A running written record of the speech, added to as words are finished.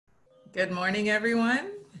Good morning,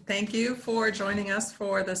 everyone. Thank you for joining us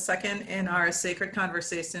for the second in our Sacred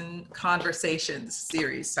Conversations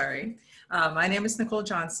series. My name is Nicole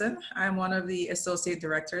Johnson. I'm one of the Associate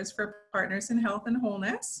Directors for Partners in Health and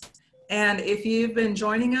Wholeness. And if you've been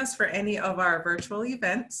joining us for any of our virtual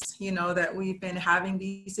events, you know that we've been having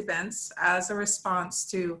these events as a response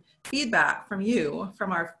to feedback from you,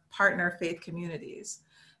 from our partner faith communities.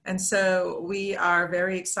 And so we are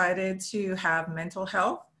very excited to have mental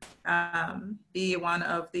health be one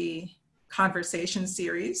of the conversation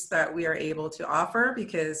series that we are able to offer,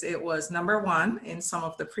 because it was #1 in some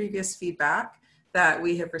of the previous feedback that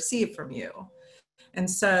we have received from you. And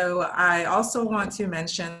so I also want to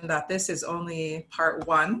mention that this is only part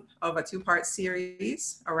 1 of a 2-part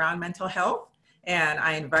series around mental health. And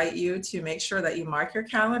I invite you to make sure that you mark your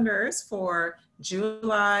calendars for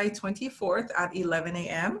July 24th at 11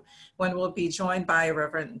 a.m. when we'll be joined by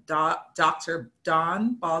Reverend Dr.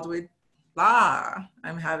 Dawn Baldwin. By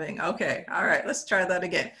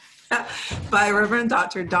Reverend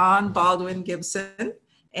Dr. Dawn Baldwin Gibson,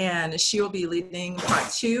 and she will be leading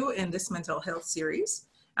part 2 in this mental health series.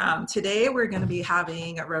 Today, we're going to be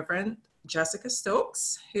having Reverend Jessica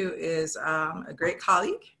Stokes, who is a great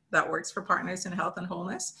colleague that works for Partners in Health and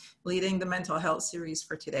Wholeness, leading the mental health series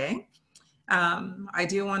for today. I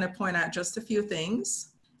do want to point out just a few things.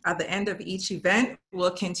 At the end of each event, we'll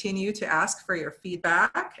continue to ask for your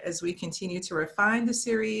feedback as we continue to refine the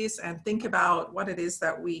series and think about what it is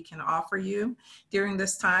that we can offer you during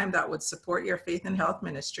this time that would support your faith and health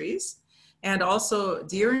ministries. And also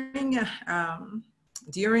during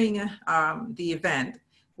the event,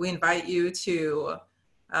 we invite you to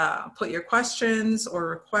put your questions or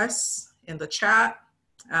requests in the chat.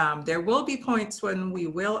 There will be points when we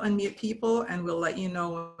will unmute people, and we'll let you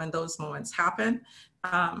know when those moments happen.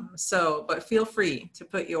 But feel free to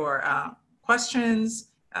put your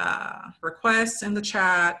questions, requests in the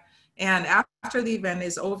chat. And after the event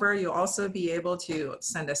is over, you'll also be able to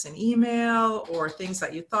send us an email or things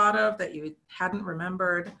that you thought of that you hadn't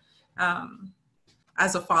remembered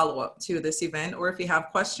as a follow-up to this event, or if you have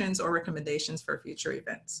questions or recommendations for future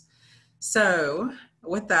events. So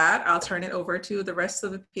with that, I'll turn it over to the rest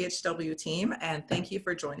of the PHW team, and thank you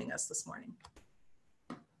for joining us this morning.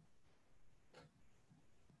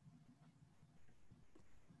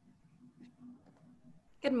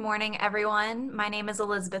 Good morning, everyone. My name is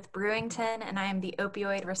Elizabeth Brewington, and I am the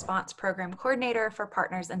Opioid Response Program Coordinator for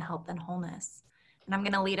Partners in Health and Wholeness. And I'm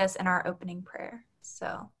going to lead us in our opening prayer.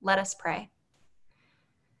 So let us pray.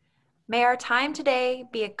 May our time today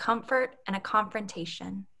be a comfort and a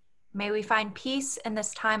confrontation. May we find peace in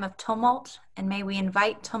this time of tumult, and may we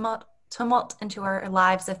invite tumult into our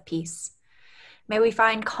lives of peace. May we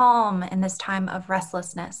find calm in this time of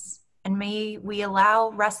restlessness, and may we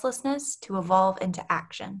allow restlessness to evolve into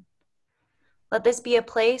action. Let this be a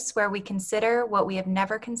place where we consider what we have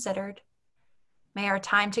never considered. May our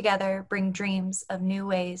time together bring dreams of new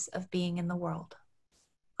ways of being in the world.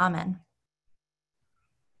 Amen.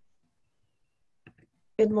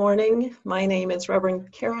 Good morning. My name is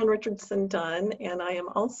Reverend Karen Richardson Dunn, and I am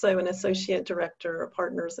also an Associate Director of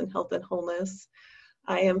Partners in Health and Wholeness.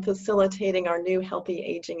 I am facilitating our new Healthy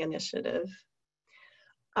Aging initiative.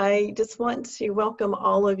 I just want to welcome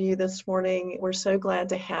all of you this morning. We're so glad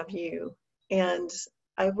to have you. And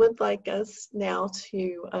I would like us now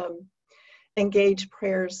to engage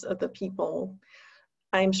prayers of the people.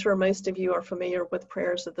 I'm sure most of you are familiar with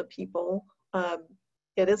prayers of the people.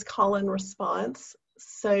 It is call and response.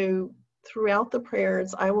 So throughout the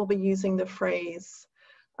prayers, I will be using the phrase,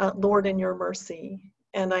 Lord, in your mercy.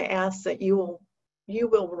 And I ask that you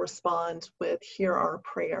will respond with, hear our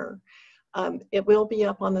prayer. It will be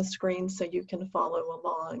up on the screen so you can follow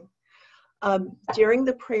along. During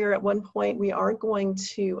the prayer, at one point, we are going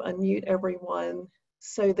to unmute everyone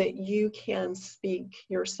so that you can speak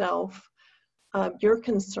yourself, your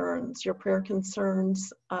concerns, your prayer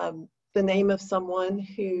concerns, the name of someone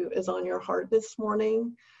who is on your heart this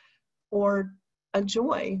morning, or a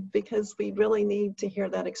joy, because we really need to hear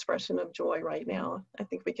that expression of joy right now. I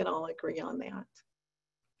think we can all agree on that.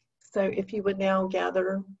 So if you would now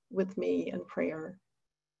gather with me in prayer.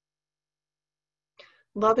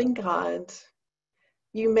 Loving God,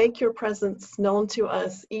 you make your presence known to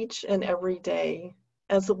us each and every day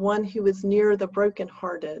as the one who is near the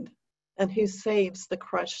brokenhearted and who saves the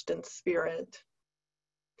crushed in spirit.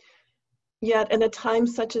 Yet in a time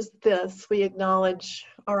such as this, we acknowledge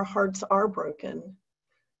our hearts are broken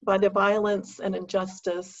by the violence and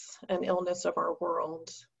injustice and illness of our world.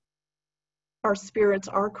 Our spirits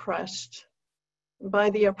are crushed by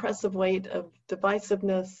the oppressive weight of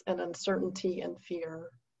divisiveness and uncertainty and fear.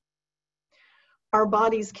 Our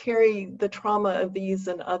bodies carry the trauma of these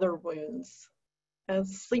and other wounds,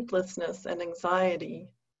 as sleeplessness and anxiety,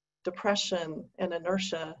 depression and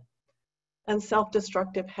inertia, and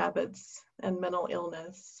self-destructive habits and mental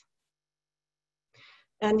illness.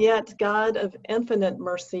 And yet, God of infinite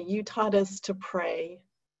mercy, you taught us to pray,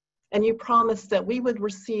 and you promised that we would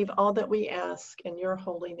receive all that we ask in your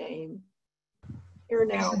holy name. Here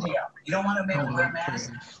now. You don't want to be able to wear a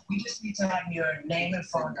mask. We just need to have your name and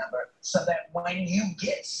phone number so that when you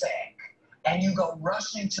get sick and you go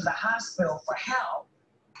rushing to the hospital for help,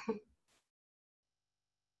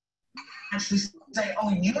 actually say,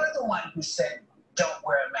 oh, you're the one who said don't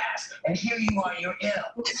wear a mask. And here you are, you're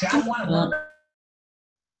ill. See, I want to work.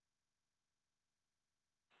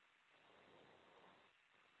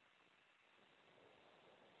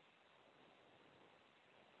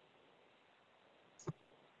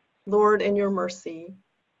 Lord, in your mercy,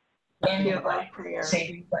 hear our Anyway, prayer.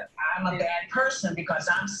 see, but I'm a bad person because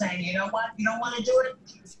I'm saying, you know what? You don't want to do it?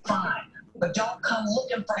 Fine. But don't come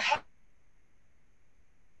looking for help.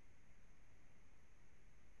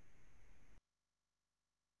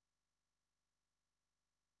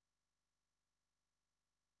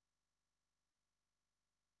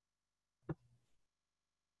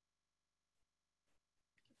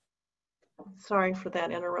 Sorry for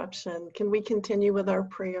that interruption. Can we continue with our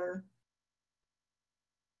prayer?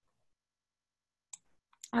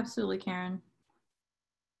 Absolutely, Karen.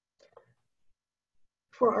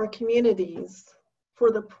 For our communities,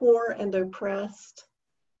 for the poor and oppressed,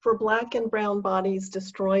 for Black and brown bodies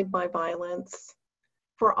destroyed by violence,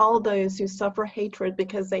 for all those who suffer hatred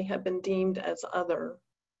because they have been deemed as other,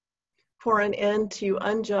 for an end to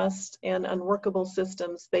unjust and unworkable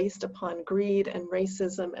systems based upon greed and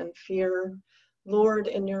racism and fear. Lord,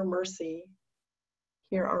 in your mercy,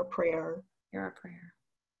 hear our prayer. Hear our prayer.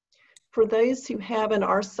 For those who have and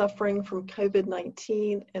are suffering from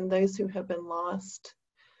COVID-19 and those who have been lost,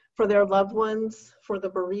 for their loved ones, for the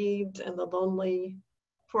bereaved and the lonely,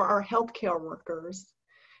 for our healthcare workers,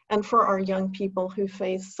 and for our young people who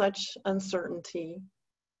face such uncertainty.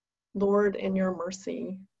 Lord, in your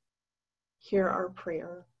mercy, hear our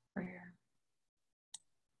prayer.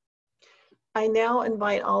 I now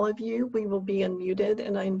invite all of you, we will be unmuted,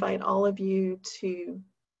 and I invite all of you to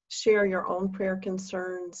share your own prayer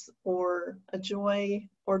concerns or a joy,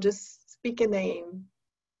 or just speak a name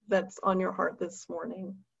that's on your heart this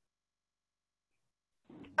morning.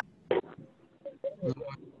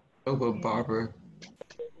 Over Barbara,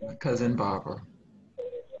 my cousin Barbara.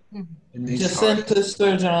 Jacinta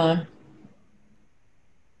Sir John.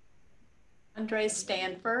 Andre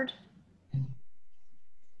Stanford.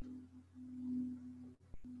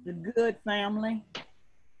 The Good family.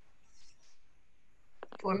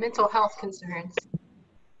 For mental health concerns.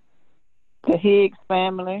 The Higgs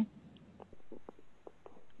family.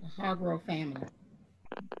 The Hargrove family.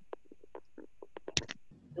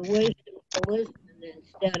 The wisdom to listen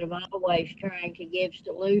instead of always trying to give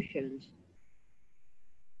solutions.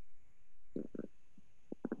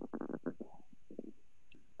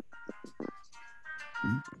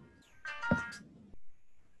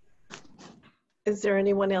 Is there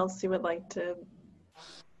anyone else who would like to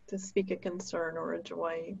speak a concern or a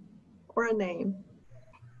joy or a name?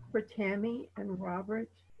 For Tammy and Robert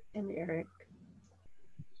and Eric.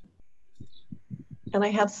 And I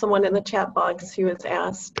have someone in the chat box who has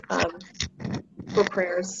asked for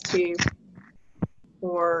prayers too,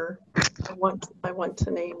 or I want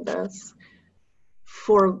to name this,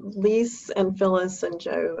 for Lise and Phyllis and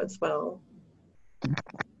Joe as well.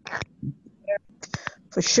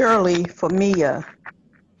 For Shirley, for Mia,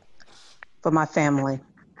 for my family.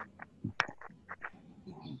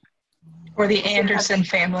 For the Anderson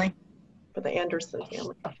family. For the Anderson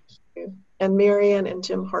family. And Marion and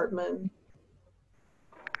Jim Hartman.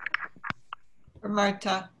 For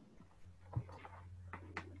Marta.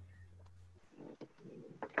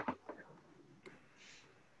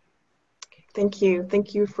 Thank you.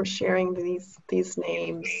 Thank you for sharing these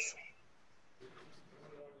names.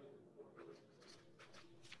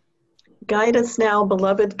 Guide us now,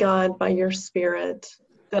 beloved God, by your Spirit,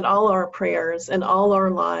 that all our prayers and all our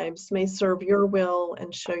lives may serve your will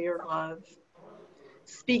and show your love.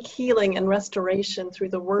 Speak healing and restoration through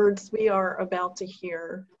the words we are about to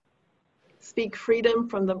hear. Speak freedom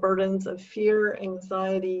from the burdens of fear,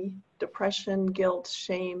 anxiety, depression, guilt,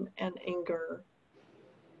 shame, and anger.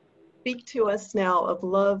 Speak to us now of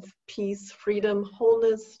love, peace, freedom,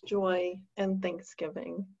 wholeness, joy, and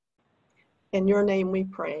thanksgiving. In your name we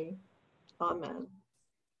pray. Amen.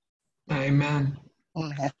 Amen.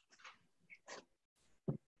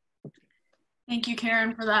 Thank you,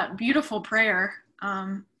 Karen, for that beautiful prayer.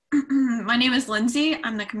 My name is Lindsay.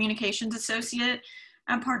 I'm the Communications Associate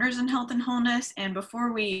at Partners in Health and Wholeness. And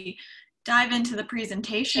before we dive into the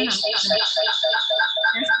presentation, I'm going to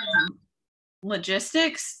share some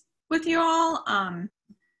logistics with you all.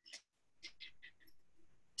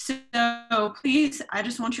 So please, I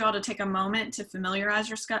just want you all to take a moment to familiarize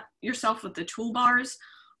yourself with the toolbars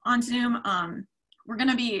on Zoom. We're going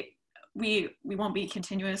to be, we won't be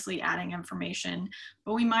continuously adding information,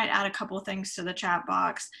 but we might add a couple of things to the chat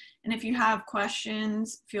box. And if you have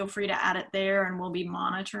questions, feel free to add it there and we'll be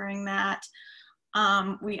monitoring that.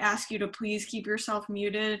 We ask you to please keep yourself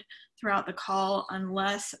muted throughout the call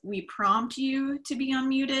unless we prompt you to be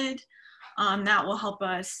unmuted. That will help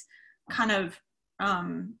us kind of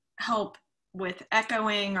help with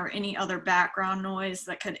echoing or any other background noise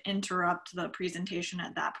that could interrupt the presentation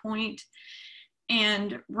at that point.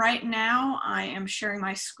 And right now I am sharing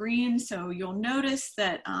my screen, so you'll notice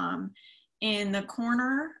that in the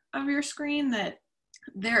corner of your screen that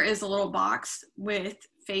there is a little box with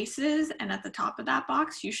faces, and at the top of that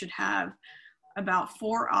box you should have about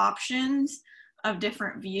 4 options of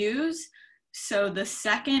different views. So the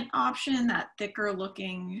second option, that thicker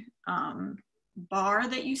looking bar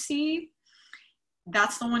that you see,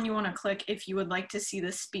 that's the one you want to click if you would like to see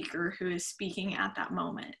the speaker who is speaking at that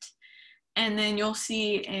moment. And then you'll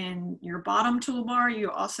see in your bottom toolbar, you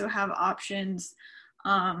also have options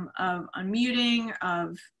of unmuting,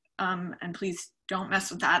 and please don't mess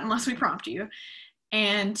with that unless we prompt you,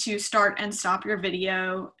 and to start and stop your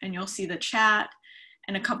video, and you'll see the chat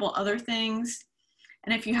and a couple other things.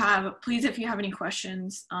 And if you have, please, if you have any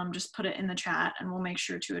questions, just put it in the chat and we'll make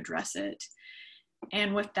sure to address it.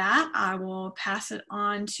 And with that, I will pass it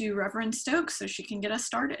on to Reverend Stokes so she can get us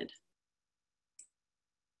started.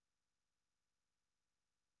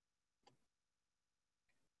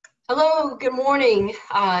 Hello, good morning.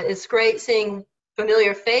 It's great seeing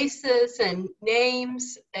familiar faces and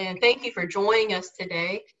names, and thank you for joining us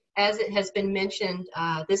today. As it has been mentioned,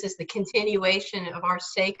 this is the continuation of our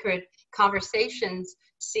Sacred Conversations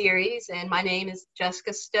series, and my name is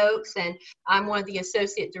Jessica Stokes, and I'm one of the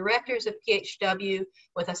Associate Directors of PHW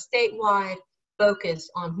with a statewide focus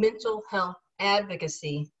on mental health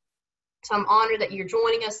advocacy. So I'm honored that you're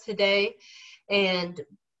joining us today, and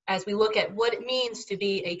as we look at what it means to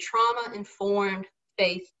be a trauma-informed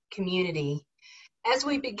faith community. As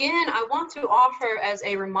we begin, I want to offer as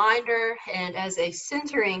a reminder and as a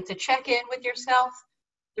centering to check in with yourself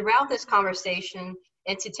throughout this conversation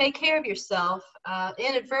and to take care of yourself.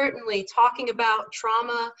 Inadvertently talking about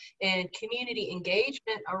trauma and community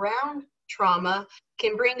engagement around trauma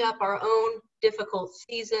can bring up our own difficult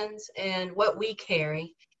seasons and what we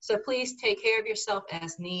carry. So please take care of yourself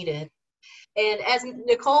as needed. And as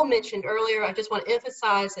Nicole mentioned earlier, I just want to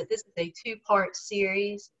emphasize that this is a 2-part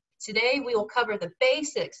series. Today, we will cover the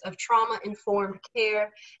basics of trauma-informed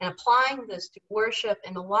care and applying this to worship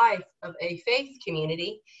and the life of a faith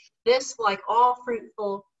community. This, like all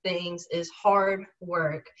fruitful things, is hard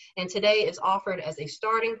work, and today is offered as a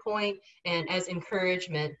starting point and as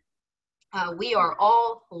encouragement. We are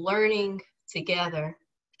all learning together,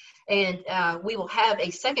 and we will have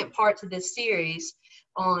a second part to this series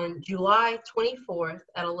on July 24th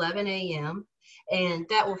at 11 a.m. And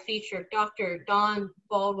that will feature Dr. Don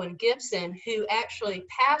Baldwin Gibson, who actually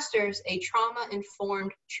pastors a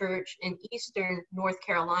trauma-informed church in Eastern North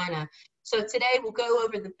Carolina. So today we'll go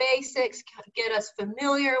over the basics, get us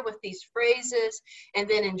familiar with these phrases, and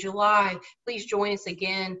then in July, please join us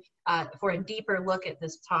again for a deeper look at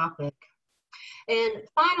this topic. And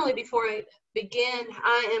finally, before I begin,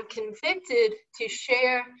 I am convicted to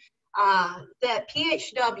share that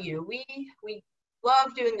PHW, we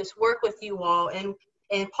love doing this work with you all,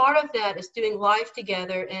 and part of that is doing life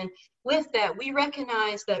together. And with that, we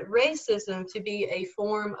recognize that racism to be a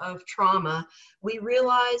form of trauma. We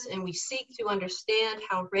realize and we seek to understand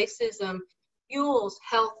how racism fuels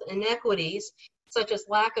health inequities, such as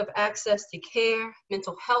lack of access to care,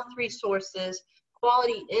 mental health resources,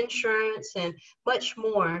 quality insurance, and much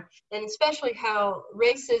more, and especially how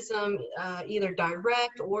racism, either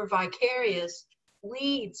direct or vicarious,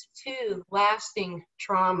 leads to lasting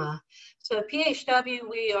trauma. So PHW,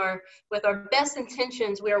 we are, with our best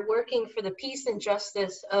intentions, we are working for the peace and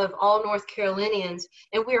justice of all North Carolinians,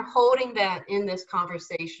 and we are holding that in this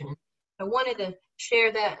conversation. I wanted to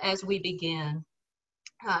share that as we begin.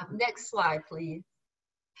 Next slide, please.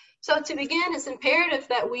 So to begin, it's imperative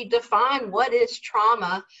that we define what is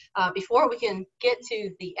trauma. Before we can get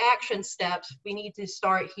to the action steps, we need to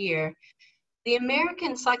start here. The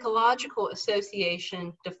American Psychological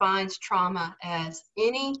Association defines trauma as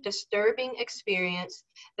any disturbing experience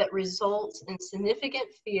that results in significant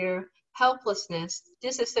fear, helplessness,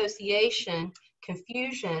 disassociation,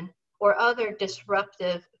 confusion, or other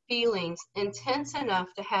disruptive feelings intense enough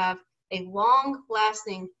to have a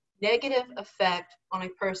long-lasting negative effect on a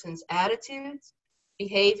person's attitudes,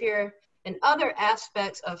 behavior, and other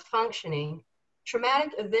aspects of functioning.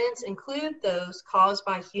 Traumatic events include those caused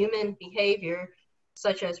by human behavior,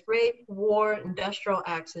 such as rape, war, industrial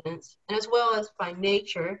accidents, and as well as by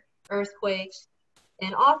nature, earthquakes,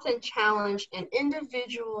 and often challenge an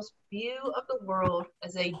individual's view of the world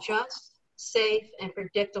as a just, safe, and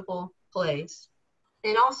predictable place.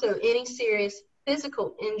 And also any serious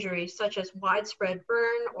physical injury, such as widespread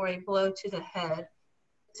burn or a blow to the head.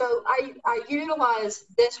 So I utilize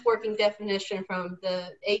this working definition from the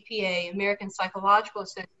APA, American Psychological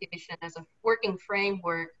Association, as a working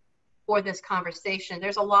framework for this conversation.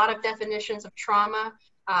 There's a lot of definitions of trauma,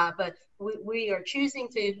 but we are choosing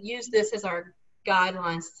to use this as our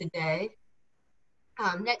guidelines today.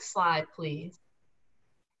 Next slide, please.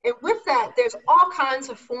 And with that, there's all kinds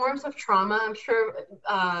of forms of trauma. I'm sure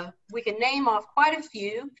we can name off quite a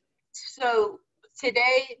few. So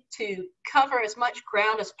today, to cover as much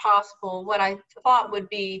ground as possible, what I thought would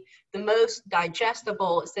be the most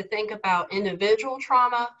digestible is to think about individual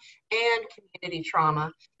trauma and community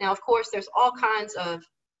trauma. Now, of course, there's all kinds of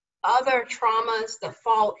other traumas that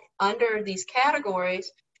fall under these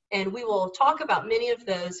categories, and we will talk about many of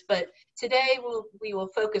those, but today we will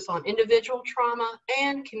focus on individual trauma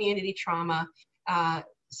and community trauma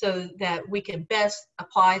so that we can best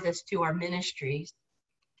apply this to our ministries.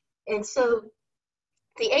 And so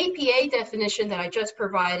the APA definition that I just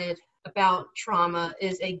provided about trauma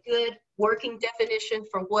is a good working definition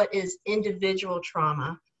for what is individual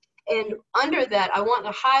trauma. And under that, I want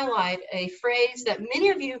to highlight a phrase that many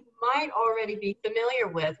of you might already be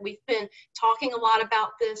familiar with. We've been talking a lot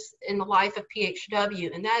about this in the life of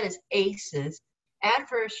PHW, and that is ACEs,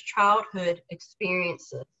 Adverse Childhood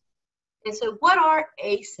Experiences. And so what are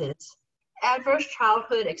ACEs? Adverse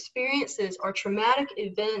childhood experiences are traumatic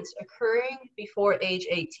events occurring before age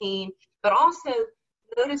 18, but also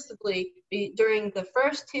noticeably during the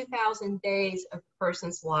first 2,000 days of a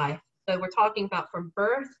person's life. So we're talking about from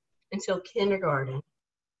birth until kindergarten.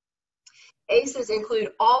 ACEs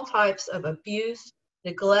include all types of abuse,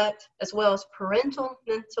 neglect, as well as parental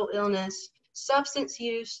mental illness, substance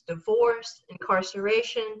use, divorce,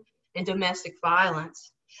 incarceration, and domestic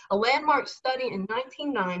violence. A landmark study in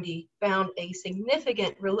 1990 found a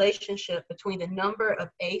significant relationship between the number of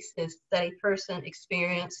ACEs that a person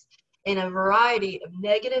experienced and a variety of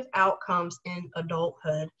negative outcomes in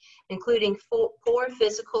adulthood, including poor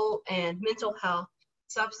physical and mental health,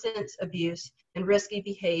 substance abuse, and risky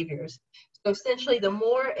behaviors. So essentially, the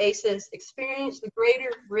more ACEs experience, the greater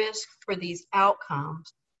risk for these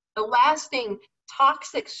outcomes. The lasting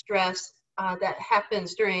toxic stress that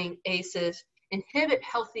happens during ACEs inhibit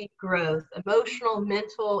healthy growth, emotional,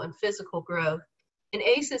 mental, and physical growth. And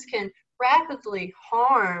ACEs can rapidly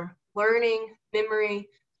harm learning, memory,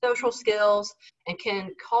 social skills, and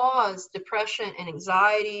can cause depression and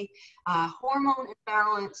anxiety, hormone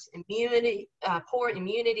imbalance, immunity, poor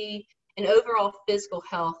immunity, and overall physical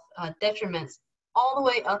health detriments all the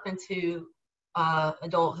way up into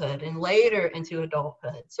adulthood and later into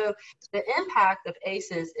adulthood. So the impact of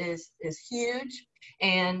ACEs is huge,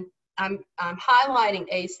 and I'm highlighting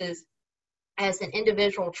ACEs as an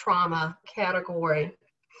individual trauma category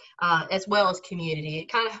as well as community.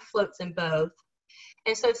 It kind of floats in both.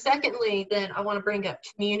 And so secondly, then I want to bring up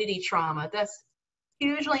community trauma. That's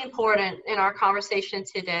hugely important in our conversation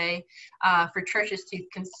today for churches to,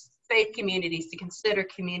 faith communities to consider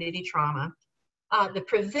community trauma. The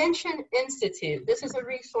Prevention Institute, this is a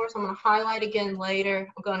resource I'm going to highlight again later.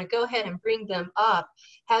 I'm going to go ahead and bring them up,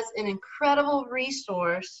 has an incredible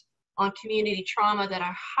resource on community trauma that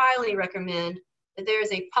I highly recommend. There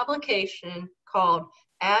is a publication called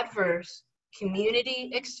Adverse Community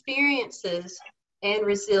Experiences and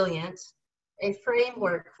Resilience, a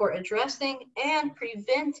framework for addressing and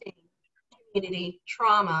preventing community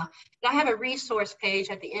trauma. And I have a resource page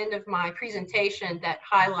at the end of my presentation that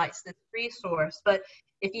highlights this resource, but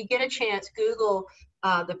if you get a chance, Google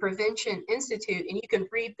the Prevention Institute and you can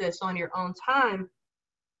read this on your own time.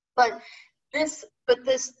 But this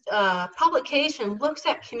publication looks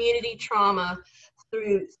at community trauma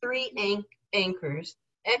through three anchors: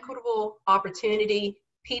 equitable opportunity,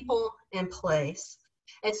 people, and place.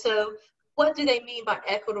 And so what do they mean by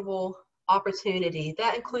equitable opportunity?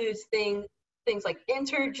 That includes things like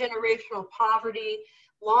intergenerational poverty,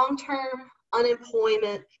 long-term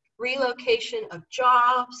unemployment, relocation of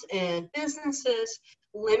jobs and businesses,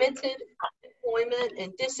 limited employment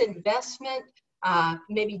and disinvestment,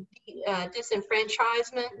 maybe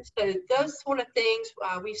disenfranchisement. So those sort of things,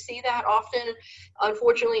 we see that often,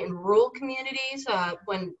 unfortunately, in rural communities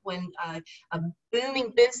when a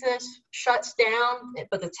booming business shuts down,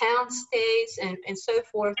 but the town stays, and so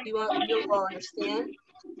forth. You'll all understand.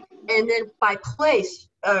 And then by place,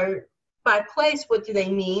 what do they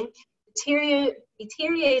mean?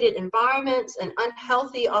 Deteriorated environments and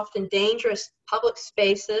unhealthy, often dangerous public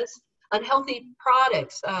spaces, unhealthy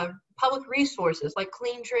products, public resources like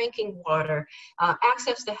clean drinking water,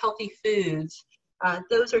 access to healthy foods,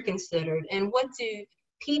 those are considered. And what do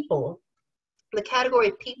people, the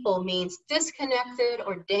category people means disconnected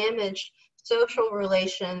or damaged social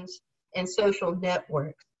relations and social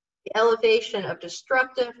networks. The elevation of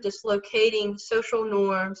destructive, dislocating social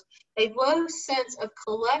norms, a low sense of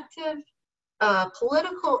collective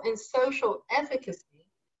political and social efficacy,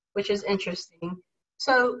 which is interesting.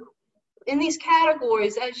 So in these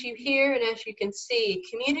categories, as you hear and as you can see,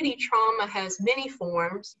 community trauma has many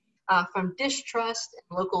forms, from distrust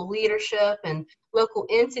in local leadership and local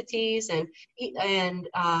entities and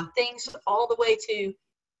things all the way to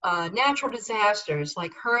natural disasters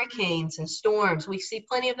like hurricanes and storms. We see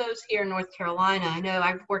plenty of those here in North Carolina. I know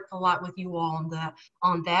I've worked a lot with you all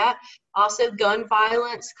on that. Also gun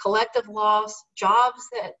violence, collective loss, jobs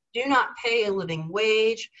that do not pay a living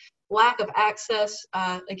wage, lack of access,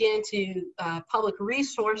 again, to public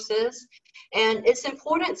resources. And it's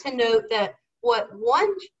important to note that what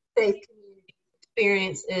one faith community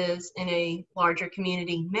experience is in a larger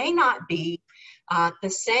community may not be the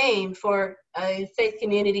same for a faith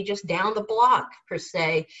community just down the block, per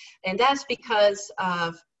se. And that's because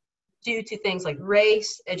of due to things like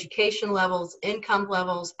race, education levels, income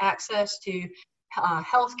levels, access to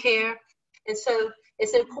health care. And so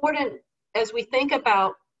it's important as we think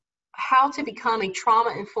about how to become a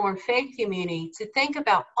trauma-informed faith community to think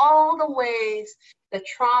about all the ways that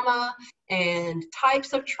trauma and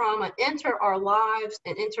types of trauma enter our lives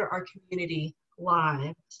and enter our community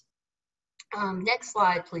lives. Next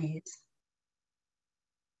slide, please.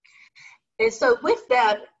 And so with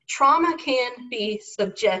that, trauma can be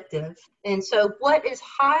subjective. And so what is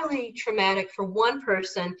highly traumatic for one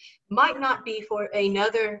person might not be for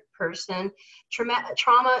another person.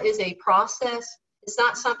 Trauma is a process. It's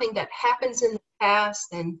not something that happens in the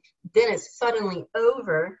past and then it's suddenly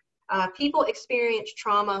over. People experience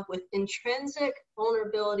trauma with intrinsic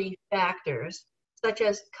vulnerability factors, such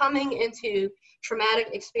as coming into traumatic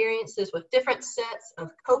experiences with different sets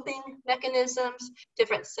of coping mechanisms,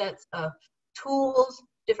 different sets of tools,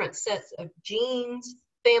 different sets of genes,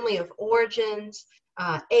 family of origins,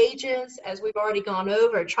 ages, as we've already gone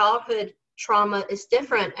over. Childhood trauma is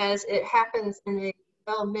different as it happens in a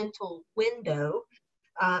developmental window.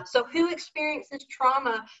 So who experiences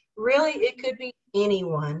trauma? Really, it could be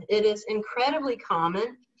anyone. It is incredibly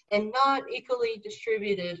common and not equally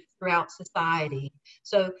distributed throughout society.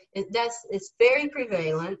 So it's very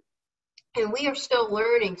prevalent, and we are still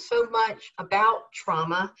learning so much about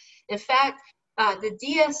trauma. In fact, the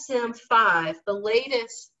DSM-5, the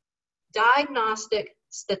latest diagnostic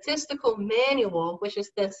statistical manual, which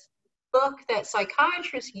is this book that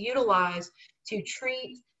psychiatrists utilize to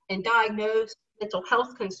treat and diagnose mental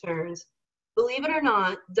health concerns, believe it or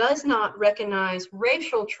not, does not recognize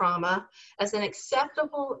racial trauma as an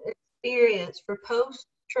acceptable experience for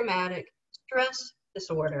post-traumatic stress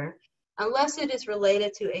disorder unless it is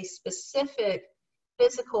related to a specific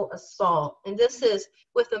physical assault. And this is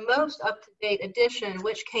with the most up-to-date edition,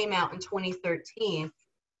 which came out in 2013.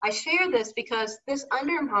 I share this because this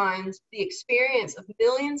undermines the experience of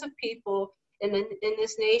millions of people in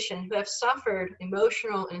this nation who have suffered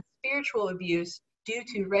emotional and spiritual abuse due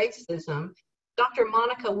to racism. Dr.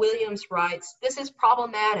 Monica Williams writes, "This is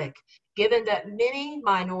problematic, given that many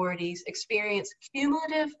minorities experience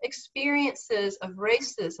cumulative experiences of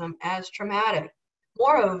racism as traumatic.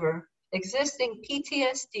 Moreover, existing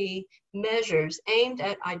PTSD measures aimed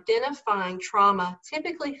at identifying trauma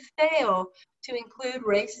typically fail to include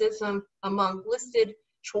racism among listed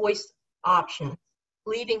choice options,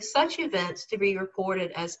 leaving such events to be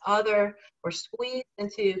reported as other or squeezed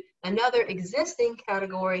into another existing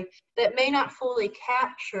category that may not fully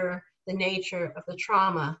capture the nature of the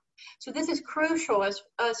trauma." So this is crucial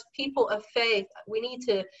as people of faith. We need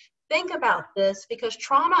to think about this because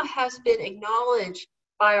trauma has been acknowledged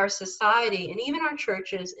by our society and even our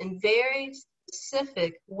churches in very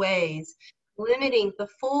specific ways, limiting the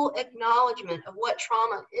full acknowledgement of what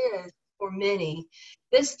trauma is for many.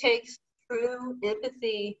 This takes true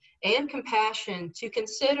empathy and compassion to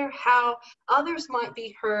consider how others might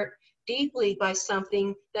be hurt deeply by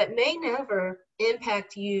something that may never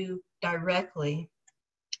impact you directly.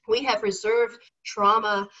 We have reserved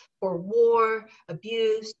trauma for war,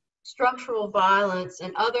 abuse, structural violence,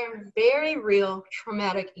 and other very real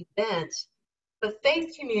traumatic events. But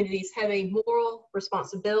faith communities have a moral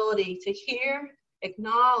responsibility to hear,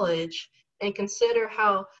 acknowledge, and consider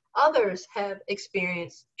how others have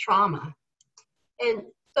experienced trauma. And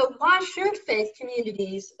so why should faith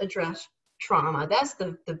communities address trauma? That's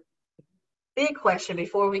the big question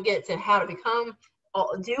before we get to how to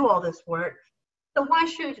do all this work. So why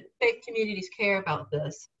should faith communities care about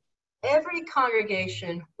this? Every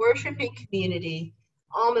congregation, worshiping community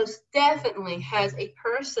almost definitely has a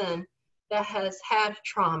person that has had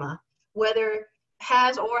trauma, whether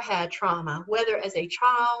has or had trauma, whether as a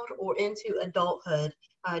child or into adulthood.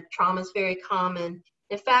 Trauma is very common.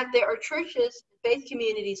 In fact, there are churches, faith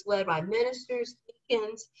communities led by ministers,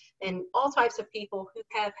 deacons, and all types of people who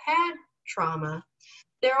have had trauma.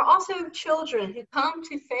 There are also children who come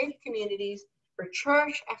to faith communities for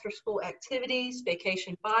church, after-school activities,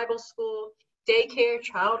 vacation Bible school, daycare,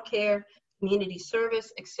 childcare, community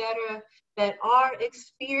service, etc., that are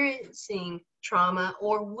experiencing trauma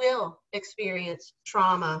or will experience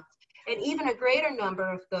trauma. And even a greater number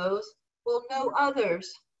of those will know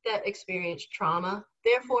others that experience trauma,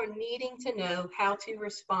 therefore needing to know how to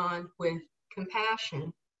respond with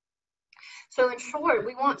compassion. So in short,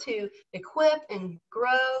 we want to equip and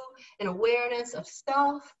grow an awareness of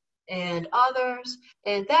self and others,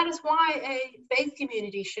 and that is why a faith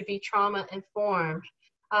community should be trauma informed.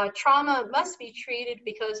 Trauma must be treated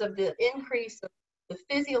because of the increase of the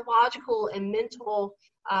physiological and mental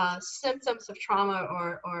symptoms of trauma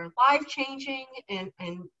are life-changing, and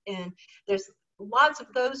there's lots of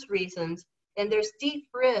those reasons, and there's deep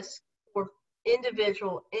risk for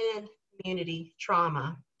individual and community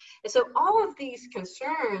trauma. And so all of these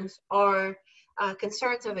concerns are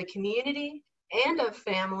concerns of a community and of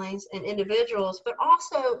families and individuals, but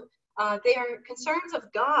also they are concerns of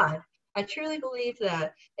God. I truly believe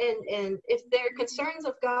that. And if they're concerns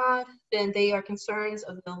of God, then they are concerns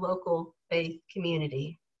of the local faith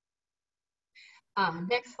community.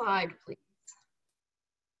 Next slide, please.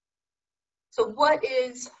 So what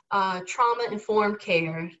is trauma-informed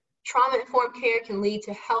care? Trauma-informed care can lead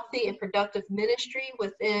to healthy and productive ministry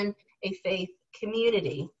within a faith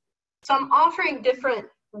community. So I'm offering different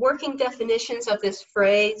working definitions of this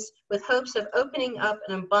phrase with hopes of opening up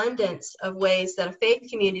an abundance of ways that a faith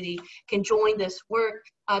community can join this work.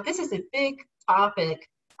 This is a big topic.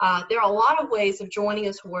 There are a lot of ways of joining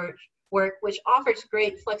this work which offers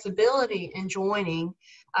great flexibility in joining.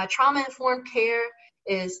 Trauma-informed care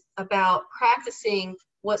is about practicing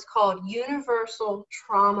what's called universal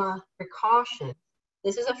trauma precaution.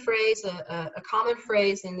 This is a phrase, a common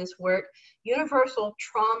phrase in this work. Universal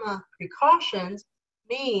trauma precautions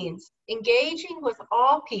means engaging with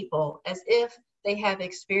all people as if they have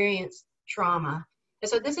experienced trauma. And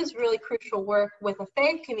so this is really crucial work with a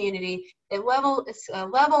faith community. It's a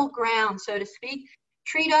level ground, so to speak.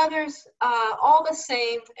 Treat others all the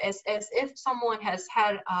same as if someone has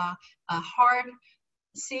had a hard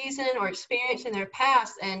season or experience in their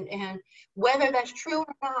past, and whether that's true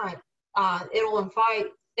or not, it'll invite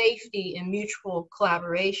safety and mutual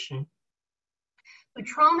collaboration. But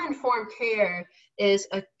trauma-informed care is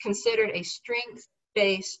considered a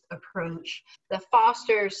strength-based approach that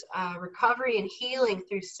fosters recovery and healing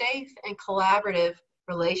through safe and collaborative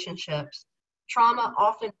relationships. Trauma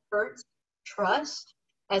often hurts trust,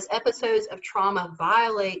 as episodes of trauma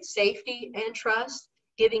violate safety and trust,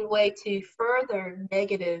 giving way to further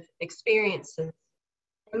negative experiences.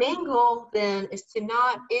 The main goal then is to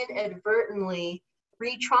not inadvertently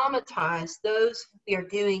re-traumatize those we are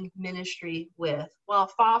doing ministry with, while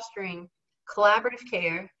fostering collaborative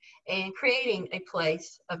care and creating a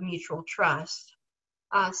place of mutual trust.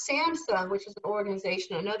 SAMHSA, which is an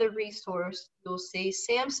organization, another resource you'll see,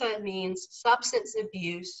 SAMHSA means Substance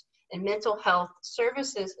Abuse and Mental Health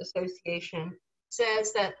Services Association,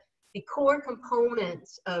 says that the core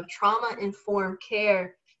components of trauma-informed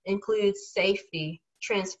care include safety,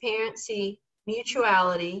 transparency,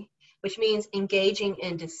 mutuality, which means engaging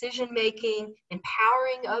in decision-making,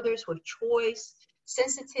 empowering others with choice,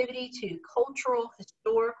 sensitivity to cultural,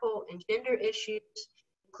 historical, and gender issues,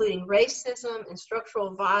 including racism and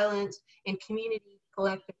structural violence, and community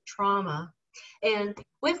collective trauma. And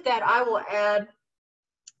with that, I will add,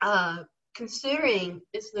 considering,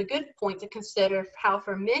 this is a good point to consider how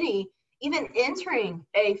for many, even entering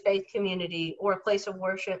a faith community or a place of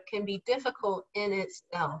worship can be difficult in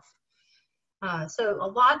itself. So a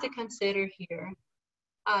lot to consider here.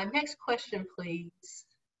 Next question, please.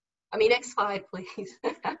 Next slide, please.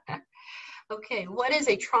 Okay, what is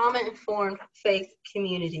a trauma-informed faith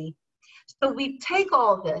community? So we take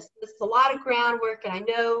all this. It's a lot of groundwork, and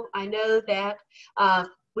I know that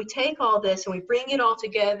we take all this and we bring it all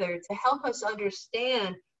together to help us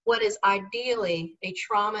understand what is ideally a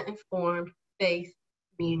trauma-informed faith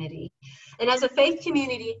community. And as a faith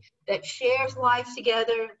community that shares life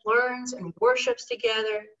together, learns and worships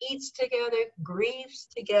together, eats together, grieves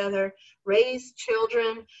together, raises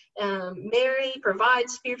children, marry,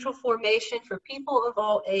 provides spiritual formation for people of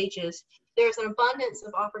all ages, there's an abundance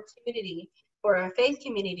of opportunity for our faith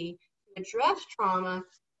community to address trauma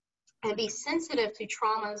and be sensitive to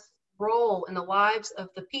trauma's role in the lives of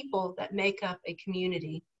the people that make up a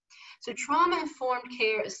community. So trauma-informed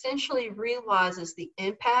care essentially realizes the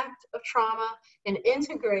impact of trauma and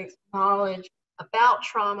integrates knowledge about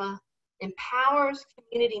trauma, empowers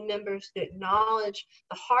community members to acknowledge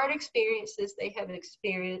the hard experiences they have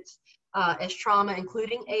experienced as trauma,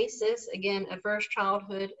 including ACEs, again, adverse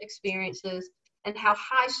childhood experiences, and how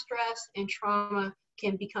high stress and trauma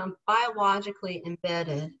can become biologically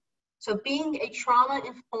embedded. So being a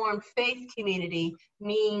trauma-informed faith community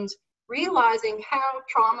means realizing how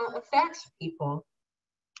trauma affects people,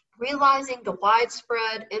 realizing the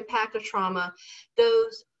widespread impact of trauma,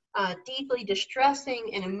 those deeply distressing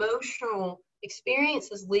and emotional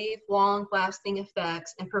experiences leave long-lasting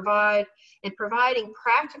effects, and providing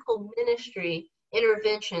practical ministry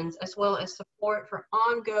interventions as well as support for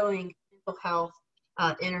ongoing mental health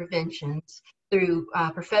interventions through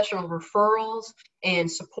professional referrals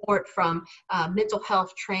and support from mental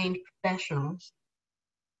health trained professionals.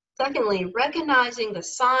 Secondly, recognizing the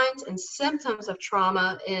signs and symptoms of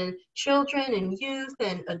trauma in children and youth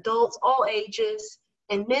and adults, all ages,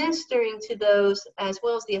 and ministering to those, as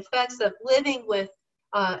well as the effects of living with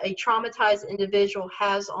a traumatized individual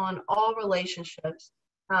has on all relationships,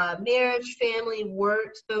 marriage, family,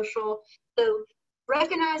 work, social. So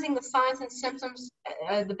recognizing the signs and symptoms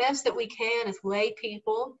the best that we can as lay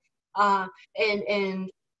people,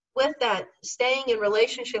 and with that, staying in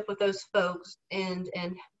relationship with those folks and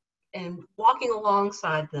walking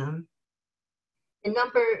alongside them.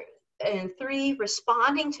 And three,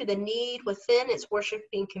 responding to the need within its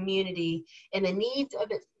worshiping community and the needs of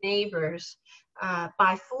its neighbors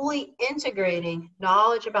by fully integrating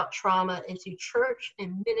knowledge about trauma into church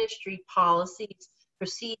and ministry policies,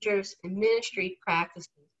 procedures, and ministry practices.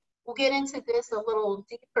 We'll get into this a little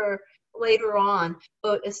deeper later on,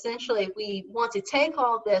 but essentially we want to take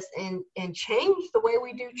all this and change the way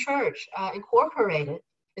we do church, incorporate it.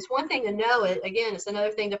 It's one thing to know it, again, it's another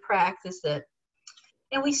thing to practice it.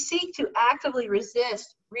 And we seek to actively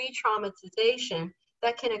resist re-traumatization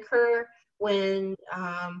that can occur when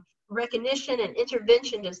recognition and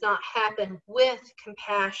intervention does not happen with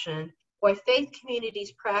compassion, or faith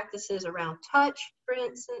communities' practices around touch, for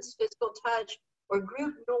instance, physical touch, or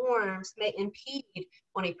group norms may impede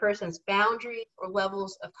on a person's boundaries or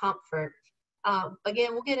levels of comfort.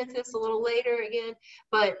 Again, we'll get into this a little later again,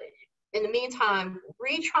 but in the meantime,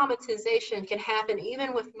 re-traumatization can happen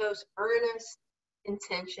even with most earnest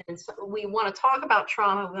intentions. So we want to talk about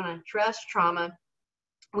trauma, we want to address trauma.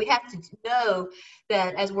 We have to know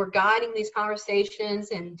that as we're guiding these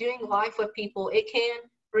conversations and doing life with people, it can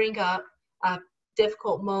bring up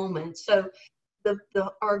difficult moments. So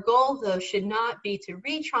our goal, though, should not be to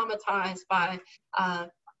re-traumatize by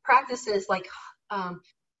practices like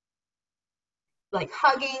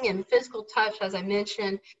hugging and physical touch, as I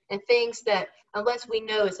mentioned, and things that, unless we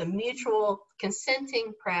know it's a mutual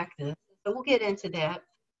consenting practice. So we'll get into that,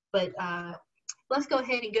 but let's go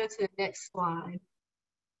ahead and go to the next slide.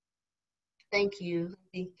 Thank you.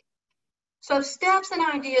 So steps and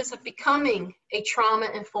ideas of becoming a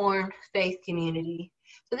trauma-informed faith community.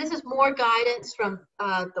 So this is more guidance from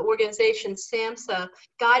the organization SAMHSA,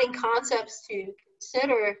 guiding concepts to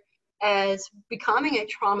consider as becoming a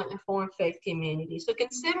trauma-informed faith community. So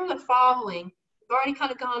consider the following. We've already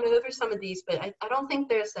kind of gone over some of these, but I don't think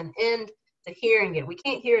there's an end to hearing it. We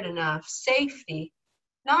can't hear it enough. Safety,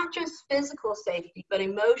 not just physical safety, but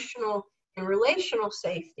emotional and relational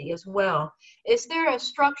safety as well. Is there a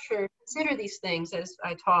structure, consider these things as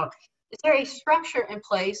I talk, is there a structure in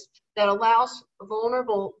place that allows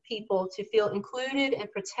vulnerable people to feel included and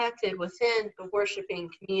protected within the worshiping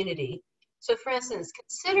community? So for instance,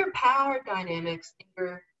 consider power dynamics in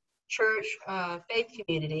your church faith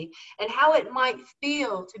community and how it might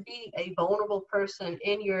feel to be a vulnerable person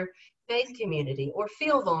in your faith community, or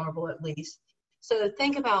feel vulnerable at least. So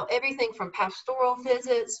think about everything from pastoral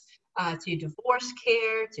visits to divorce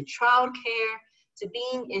care, to child care, to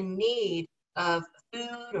being in need of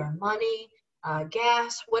food or money,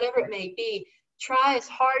 gas, whatever it may be. Try as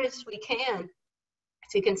hard as we can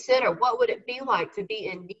to consider what would it be like to be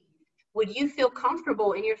in need. would you feel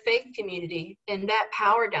comfortable in your faith community in that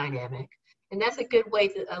power dynamic? And that's a good way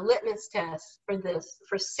to, a litmus test for this,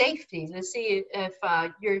 for safety, to see if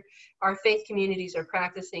our faith communities are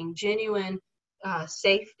practicing genuine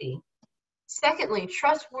safety. Secondly,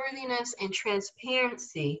 trustworthiness and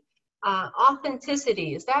transparency.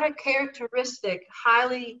 Authenticity, is that a characteristic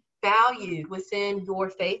highly valued within your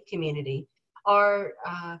faith community? Are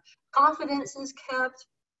confidences kept?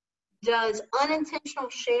 Does unintentional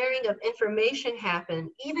sharing of information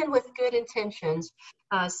happen, even with good intentions?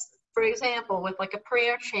 For example, with like a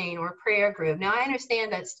prayer chain or a prayer group. Now, I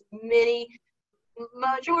understand that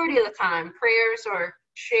majority of the time, prayers are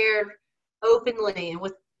shared openly and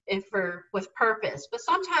with purpose. But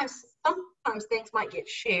sometimes things might get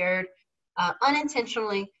shared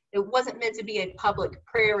unintentionally. It wasn't meant to be a public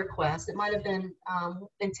prayer request. It might have been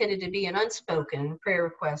intended to be an unspoken prayer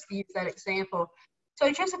request, to use that example. So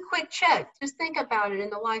just a quick check. Just think about it in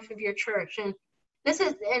the life of your church. And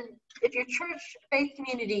if your church faith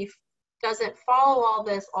community doesn't follow all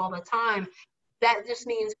this all the time, that just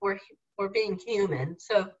means we're being human.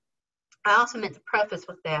 So I also meant to preface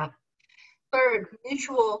with that. Third,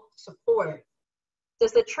 mutual support.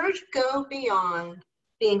 Does the church go beyond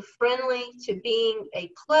being friendly to being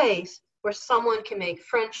a place where someone can make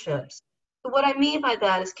friendships? So what I mean by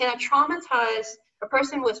that is, can a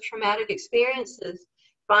person with traumatic experiences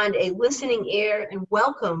find a listening ear and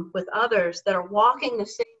welcome with others that are walking the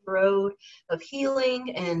same road of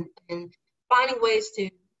healing and finding ways to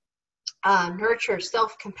nurture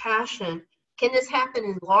self-compassion? Can this happen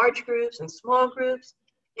in large groups and small groups?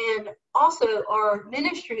 And also, are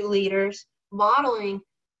ministry leaders modeling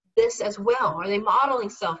this as well? Are they modeling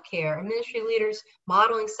self-care? Are ministry leaders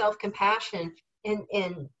modeling self-compassion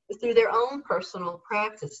in through their own personal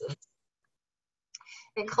practices?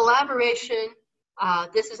 And collaboration,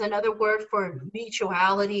 this is another word for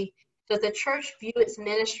mutuality. Does the church view its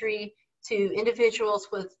ministry to individuals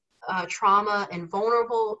with trauma and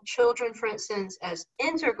vulnerable children, for instance, as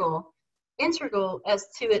integral as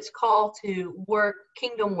to its call to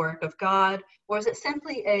kingdom work of God? Or is it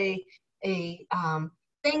simply a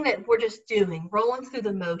thing that we're just doing, rolling through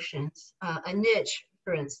the motions, a niche,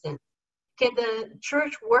 for instance? Can the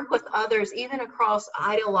church work with others, even across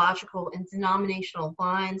ideological and denominational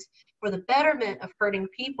lines, for the betterment of hurting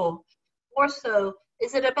people? Or so,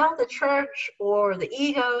 is it about the church or the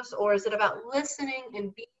egos, or is it about listening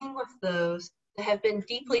and being with those that have been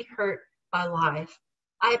deeply hurt by life?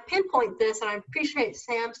 I pinpoint this, and I appreciate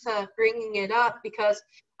Samsa bringing it up, because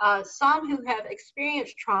some who have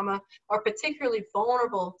experienced trauma are particularly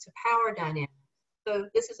vulnerable to power dynamics. So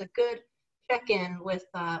this is a good check-in with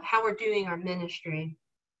how we're doing our ministry.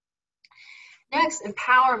 Next,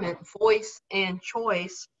 empowerment, voice, and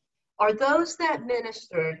choice. Are those that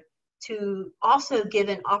ministered to also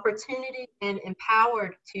given opportunity and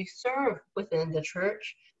empowered to serve within the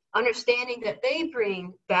church, understanding that they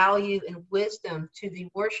bring value and wisdom to the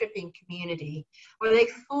worshiping community? Are they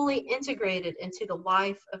fully integrated into the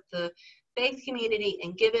life of the faith community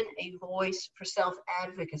and given a voice for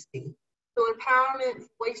self-advocacy? So empowerment,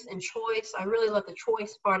 voice, and choice. I really love the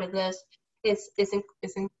choice part of this. It's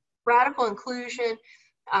in radical inclusion.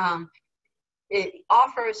 It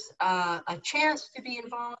offers a chance to be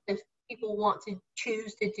involved if people want to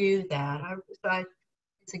choose to do that.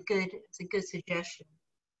 It's a good suggestion.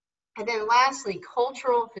 And then lastly,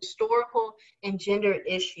 cultural, historical, and gender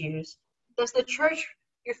issues. Does the church,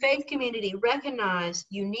 your faith community, recognize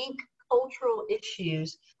unique cultural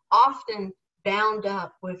issues often bound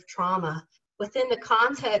up with trauma? Within the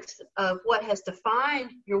context of what has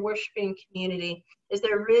defined your worshiping community, is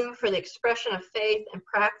there room for the expression of faith and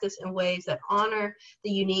practice in ways that honor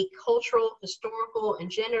the unique cultural, historical,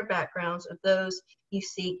 and gender backgrounds of those you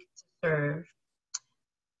seek to serve?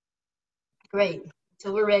 Great.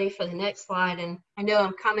 So we're ready for the next slide, and I know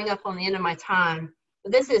I'm coming up on the end of my time,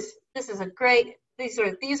 but this is a great, these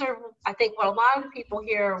are I think what a lot of the people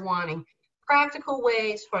here are wanting. Practical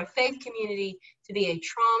ways for a faith community to be a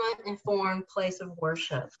trauma-informed place of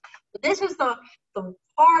worship. But this is the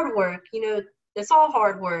hard work. It's all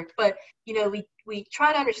hard work, but we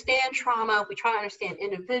try to understand trauma. We try to understand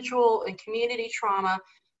individual and community trauma.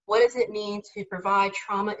 What does it mean to provide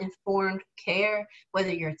trauma-informed care,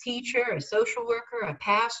 whether you're a teacher, a social worker, a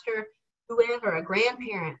pastor, whoever, a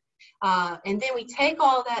grandparent? And then we take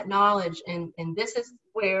all that knowledge, and this is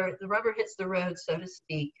where the rubber hits the road, so to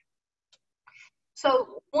speak.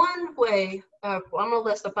 So one way, I'm going to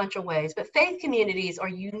list a bunch of ways, but faith communities are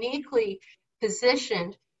uniquely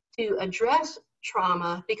positioned to address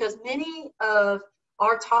trauma because many of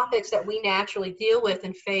our topics that we naturally deal with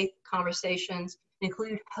in faith conversations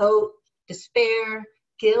include hope, despair,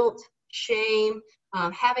 guilt, shame,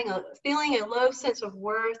 feeling a low sense of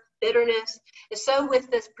worth, bitterness. And so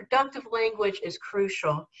with this, productive language is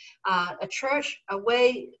crucial. A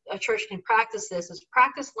way a church can practice this is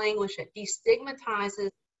practice language that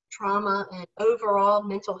destigmatizes trauma and overall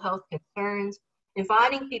mental health concerns,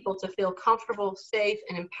 inviting people to feel comfortable, safe,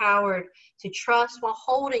 and empowered to trust while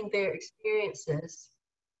holding their experiences.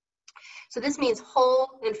 So this means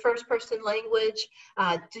whole and first-person language.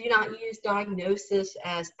 Do not use diagnosis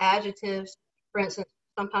as adjectives. For instance,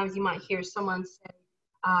 sometimes you might hear someone say,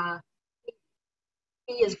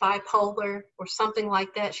 he is bipolar or something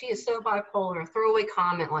like that. She is so bipolar, a throwaway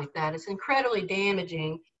comment like that. It's incredibly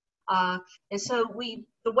damaging. And so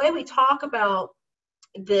the way we talk about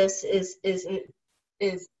this is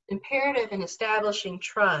imperative in establishing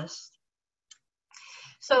trust.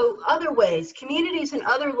 So other ways, communities and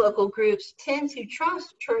other local groups tend to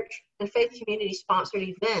trust church and faith community sponsored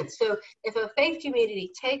events. So if a faith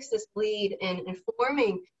community takes this lead in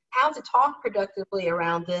informing how to talk productively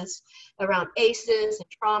around this, around ACEs and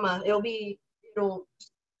trauma, it'll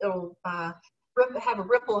have a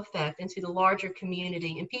ripple effect into the larger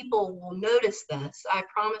community, and people will notice this. I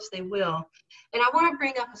promise they will. And I want to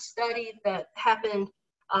bring up a study that happened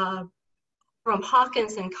from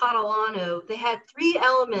Hawkins and Catalano. They had 3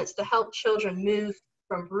 elements to help children move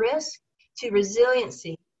from risk to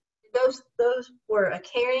resiliency. Those were a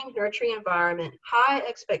caring, nurturing environment, high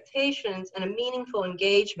expectations, and a meaningful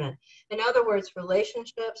engagement. In other words,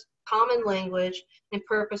 relationships, common language, and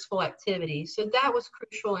purposeful activities. So that was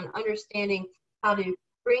crucial in understanding how to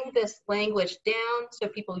bring this language down so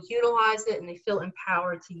people utilize it and they feel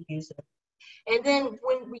empowered to use it. And then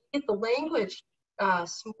when we get the language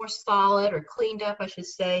more solid or cleaned up, I should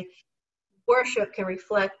say, worship can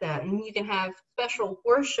reflect that. And you can have special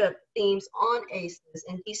worship themes on ACEs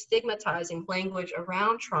and destigmatizing language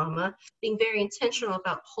around trauma, being very intentional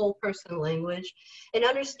about whole person language, and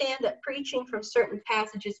understand that preaching from certain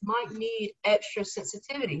passages might need extra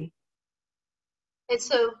sensitivity. And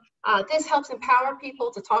so this helps empower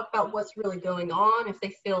people to talk about what's really going on if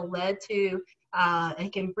they feel led to,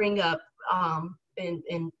 and can bring up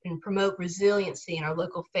and promote resiliency in our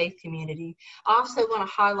local faith community. I also want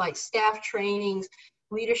to highlight staff trainings,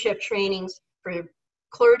 leadership trainings for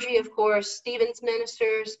clergy, of course, Stevens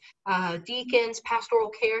ministers, deacons, pastoral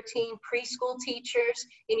care team, preschool teachers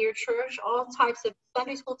in your church, all types of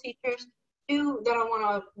Sunday school teachers. 2 that I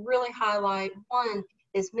want to really highlight. 1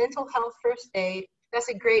 is mental health first aid. That's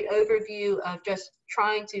a great overview of just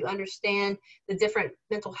trying to understand the different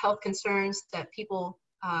mental health concerns that people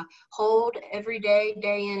hold every day,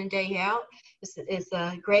 day in and day out. It's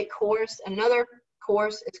a great course. Another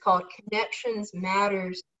course is called Connections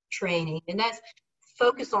Matters Training, and that's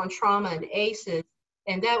focused on trauma and ACEs.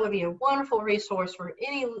 And that would be a wonderful resource for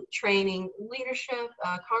any training, leadership,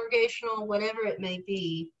 congregational, whatever it may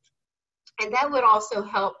be. And that would also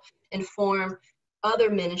help inform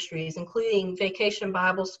other ministries, including Vacation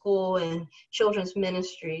Bible School and children's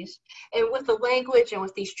ministries. And with the language and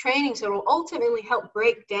with these trainings, it will ultimately help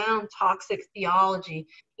break down toxic theology.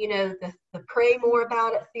 You know, the pray more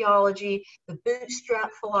about it theology, the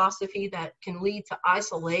bootstrap philosophy that can lead to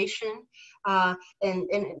isolation, and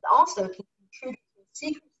it also can contribute to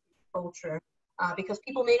secrecy culture. Because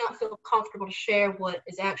people may not feel comfortable to share what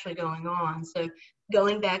is actually going on. So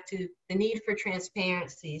going back to the need for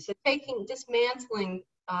transparency. So dismantling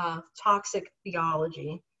toxic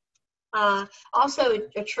theology. Also,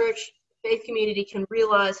 a church faith community can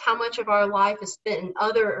realize how much of our life is spent in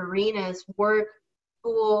other arenas, work,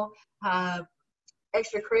 school,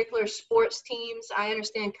 extracurricular sports teams. I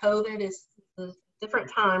understand COVID is a different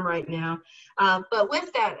time right now. But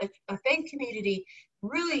with that, a faith community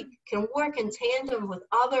really can work in tandem with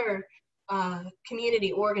other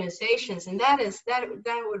community organizations, and that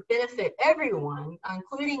would benefit everyone,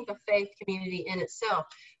 including the faith community in itself.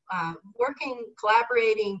 Working,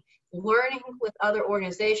 collaborating, learning with other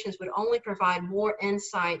organizations would only provide more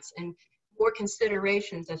insights and more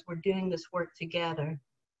considerations as we're doing this work together.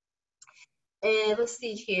 And let's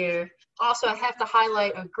see here. Also, I have to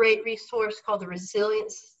highlight a great resource called the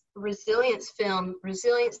Resilience film,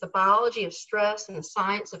 Resilience, the Biology of Stress and the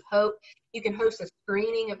Science of Hope. You can host a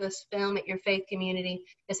screening of this film at your faith community.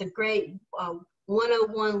 It's a great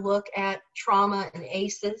 101 look at trauma and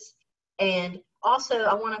ACEs. And also,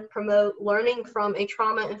 I want to promote learning from a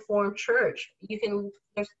trauma-informed church.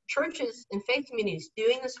 There's churches and faith communities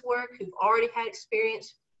doing this work who've already had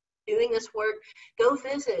experience doing this work. Go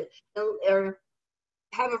visit or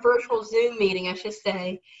have a virtual Zoom meeting, I should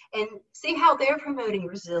say, and see how they're promoting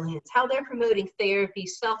resilience, how they're promoting therapy,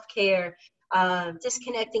 self-care,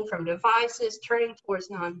 disconnecting from devices, turning towards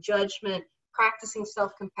non-judgment, practicing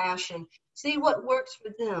self-compassion. See what works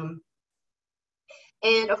for them.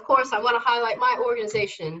 And of course, I want to highlight my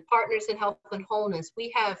organization, Partners in Health and Wholeness.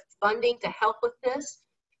 We have funding to help with this.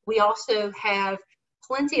 We also have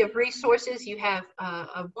plenty of resources. You have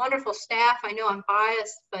a wonderful staff. I know I'm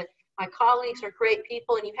biased, but my colleagues are great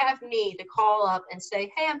people, and you have me to call up and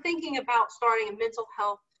say, hey, I'm thinking about starting a mental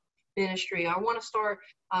health ministry. I want to start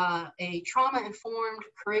a trauma-informed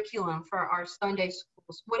curriculum for our Sunday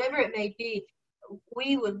schools, whatever it may be.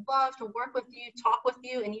 We would love to work with you, talk with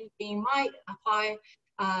you, and you might apply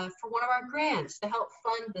for one of our grants to help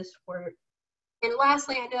fund this work. And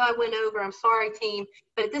lastly, I know I went over, I'm sorry team,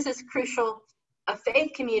 but this is crucial, a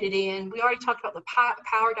faith community, and we already talked about the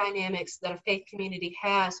power dynamics that a faith community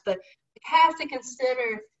has, but we have to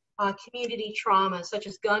consider community trauma such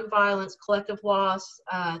as gun violence, collective loss,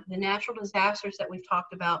 the natural disasters that we've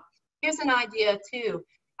talked about. Here's an idea too.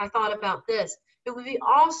 I thought about this. It would be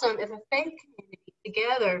awesome if a faith community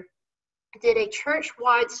together did a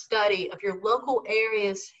church-wide study of your local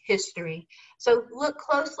area's history. So look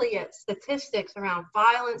closely at statistics around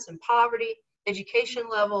violence and poverty, education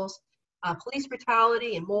levels, police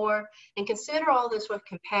brutality, and more, and consider all this with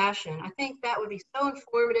compassion. I think that would be so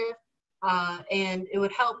informative, and it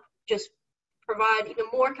would help just provide even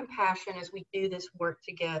more compassion as we do this work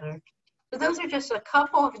together. So those are just a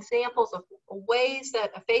couple of examples of ways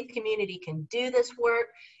that a faith community can do this work.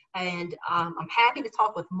 And I'm happy to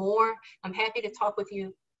talk with more. I'm happy to talk with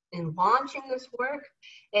you in launching this work.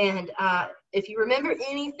 And if you remember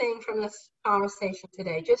anything from this conversation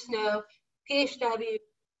today, just know PHW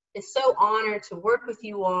is so honored to work with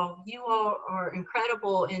you all. You all are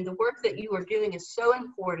incredible, and the work that you are doing is so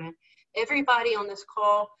important. Everybody on this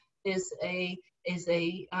call is a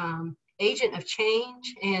agent of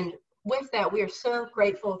change, and with that, we are so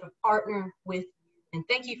grateful to partner with you. And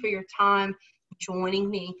thank you for your time joining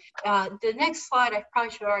me. The next slide, I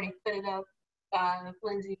probably should already put it up,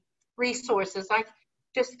 Lindsay. Resources. I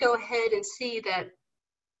just go ahead and see that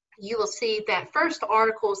you will see that first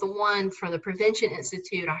article is the one from the Prevention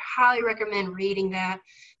Institute. I highly recommend reading that.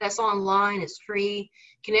 That's online, it's free.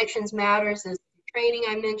 Connections Matters is the training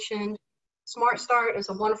I mentioned. Smart Start is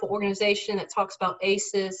a wonderful organization that talks about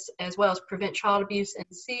ACEs as well as Prevent Child Abuse and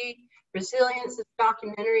See. Resilience is a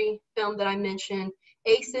documentary film that I mentioned.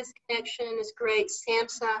 ACEs Connection is great.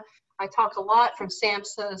 SAMHSA, I talked a lot from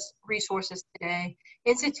SAMHSA's resources today.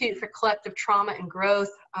 Institute for Collective Trauma and Growth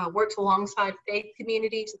works alongside faith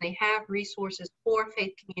communities. They have resources for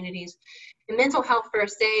faith communities. And Mental Health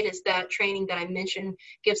First Aid is that training that I mentioned,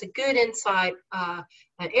 gives a good insight, an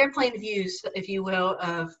airplane views, if you will,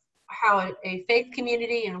 of how a faith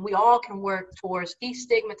community and we all can work towards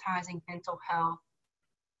destigmatizing mental health.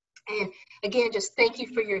 And again, just thank you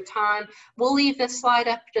for your time. We'll leave this slide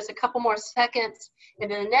up just a couple more seconds. And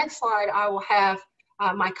in the next slide, I will have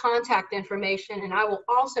my contact information, and I will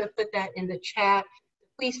also put that in the chat.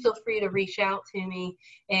 Please feel free to reach out to me.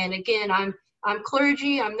 And again, I'm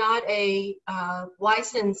clergy. I'm not a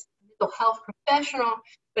licensed mental health professional,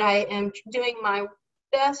 but I am doing my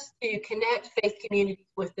best to connect faith communities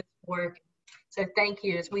with this work. So thank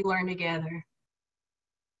you as we learn together.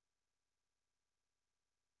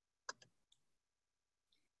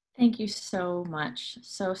 Thank you so much,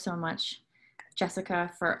 so much,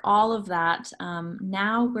 Jessica, for all of that.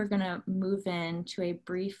 Now we're going to move into a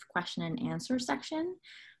brief question and answer section.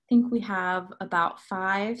 I think we have about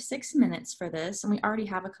 5-6 minutes for this, and we already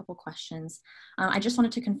have a couple questions. I just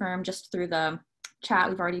wanted to confirm, just through the chat,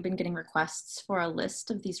 we've already been getting requests for a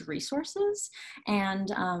list of these resources,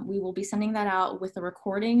 and we will be sending that out with a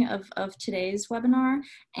recording of today's webinar.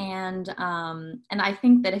 And I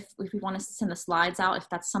think that if we want to send the slides out, if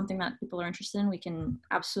that's something that people are interested in, we can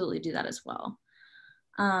absolutely do that as well.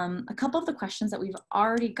 A couple of the questions that we've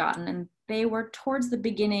already gotten, and they were towards the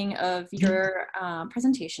beginning of your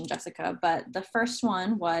presentation, Jessica, but the first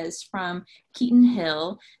one was from Keaton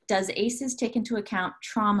Hill. Does ACEs take into account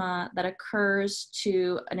trauma that occurs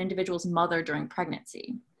to an individual's mother during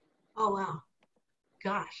pregnancy? Oh, wow.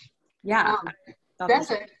 Gosh. Yeah.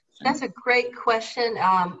 That's a great question.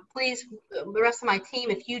 Please, the rest of my team,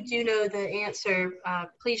 if you do know the answer,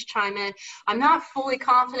 please chime in. I'm not fully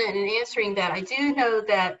confident in answering that. I do know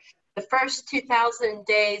that the first 2,000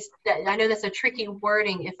 days, that I know that's a tricky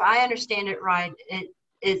wording. If I understand it right,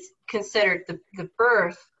 it's considered the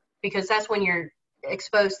birth, because that's when you're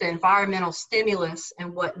exposed to environmental stimulus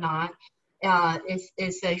and whatnot.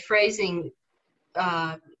 It's a phrasing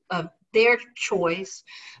of their choice,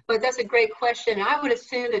 but that's a great question. I would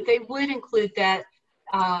assume that they would include that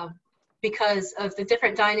because of the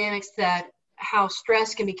different dynamics, that how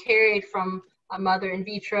stress can be carried from a mother in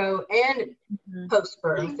vitro and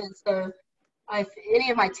post-birth. And so if any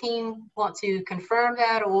of my team want to confirm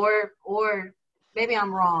that, or maybe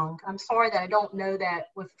I'm wrong. I'm sorry that I don't know that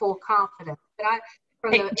with full confidence. But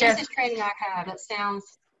from the ACES training I have, that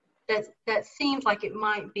seems like it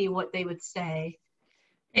might be what they would say.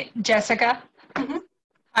 Jessica?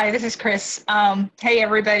 Hi, this is Chris. Hey,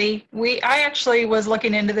 everybody. I actually was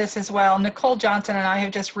looking into this as well. Nicole Johnson and I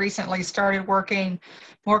have just recently started working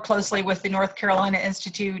more closely with the North Carolina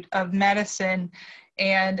Institute of Medicine,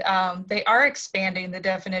 and they are expanding the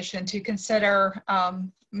definition to consider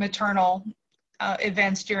maternal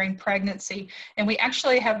events during pregnancy. And we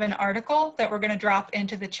actually have an article that we're going to drop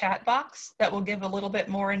into the chat box that will give a little bit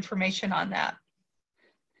more information on that.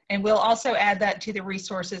 And we'll also add that to the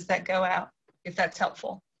resources that go out, if that's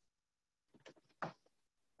helpful.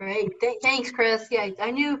 Great. Thanks, Chris. Yeah,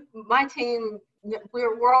 I knew my team,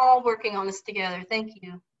 we're all working on this together. Thank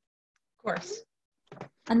you. Of course.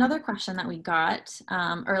 Another question that we got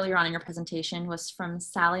earlier on in your presentation was from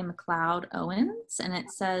Sally McLeod Owens, and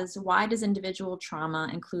it says, why does individual trauma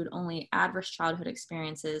include only adverse childhood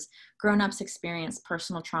experiences? Grown-ups experience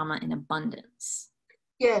personal trauma in abundance.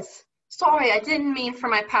 Yes. Sorry, I didn't mean for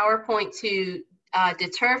my PowerPoint to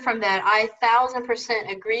deter from that. I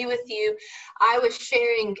 1000% agree with you.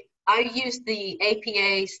 I used the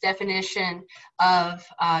APA's definition of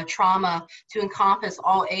trauma to encompass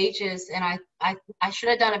all ages, and I should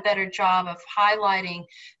have done a better job of highlighting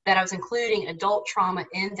that I was including adult trauma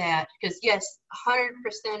in that, because yes,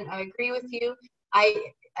 100% I agree with you.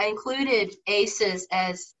 I included ACEs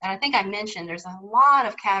as, and I think I mentioned there's a lot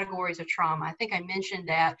of categories of trauma. I think I mentioned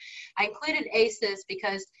that. I included ACEs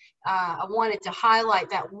because I wanted to highlight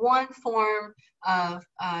that one form of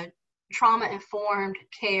trauma-informed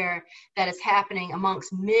care that is happening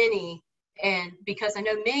amongst many, and because I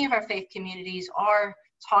know many of our faith communities are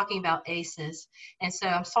talking about ACEs. And so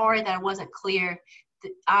I'm sorry that I wasn't clear.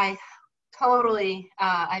 I totally,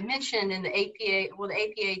 I mentioned in the APA, well, the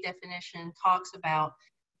APA definition talks about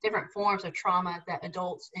different forms of trauma that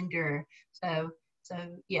adults endure. So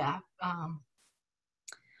yeah.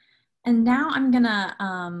 And now I'm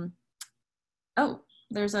gonna, oh,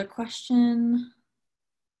 there's a question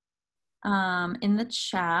in the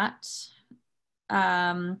chat.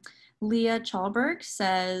 Leah Chalberg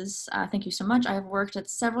says, thank you so much. I have worked at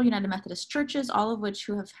several United Methodist churches, all of which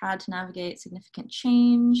who have had to navigate significant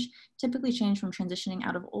change, typically change from transitioning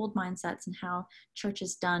out of old mindsets and how church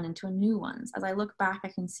is done into new ones. As I look back, I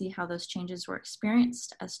can see how those changes were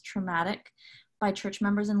experienced as traumatic by church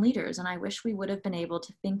members and leaders, and I wish we would have been able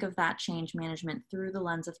to think of that change management through the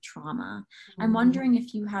lens of trauma. I'm wondering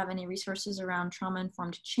if you have any resources around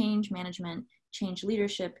trauma-informed change management, change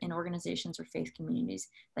leadership in organizations or faith communities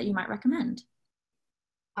that you might recommend.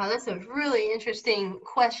 That's a really interesting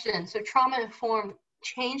question. So trauma-informed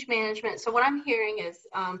change management. So what I'm hearing is,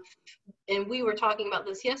 and we were talking about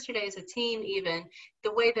this yesterday as a team even,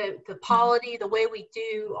 the way that the polity, the way we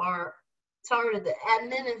do our sort of the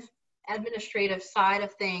administrative side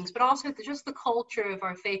of things, but also just the culture of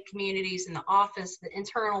our faith communities and the office, the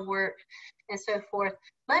internal work, and so forth.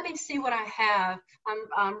 Let me see what I have.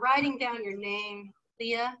 I'm writing down your name,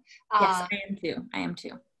 Leah. Yes, I am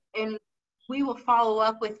too. And we will follow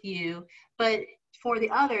up with you. But for the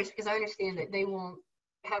others, because I understand that they won't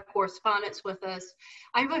have correspondence with us,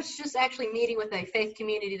 I was just actually meeting with a faith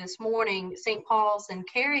community this morning, St. Paul's in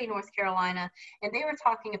Cary, North Carolina, and they were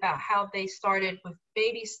talking about how they started with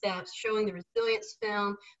baby steps, showing the resilience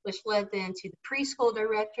film, which led then to the preschool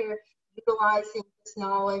director utilizing this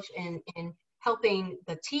knowledge and helping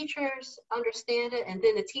the teachers understand it, and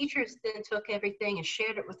then the teachers then took everything and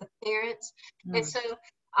shared it with the parents. And so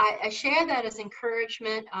I share that as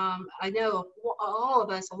encouragement. I know all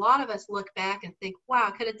of us, a lot of us look back and think, wow,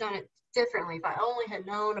 I could have done it differently if I only had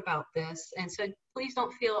known about this. And so please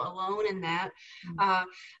don't feel alone in that.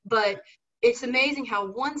 But it's amazing how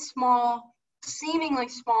one small, seemingly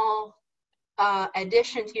small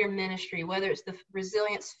addition to your ministry, whether it's the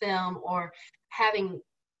resilience film or having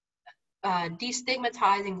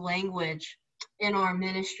destigmatizing language in our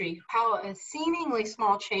ministry, how a seemingly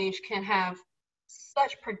small change can have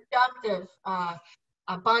such productive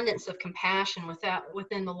abundance of compassion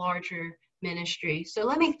within the larger ministry. So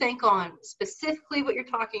let me think on specifically what you're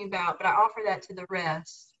talking about, but I offer that to the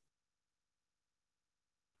rest.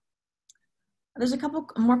 There's a couple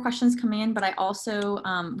more questions coming in, but I also,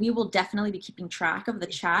 we will definitely be keeping track of the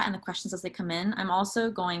chat and the questions as they come in. I'm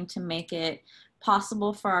also going to make it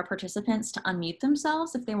possible for our participants to unmute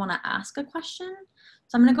themselves if they want to ask a question.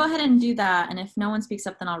 So I'm going to go ahead and do that. And if no one speaks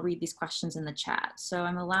up, then I'll read these questions in the chat. So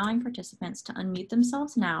I'm allowing participants to unmute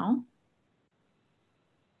themselves now.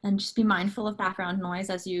 And just be mindful of background noise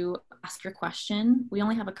as you ask your question. We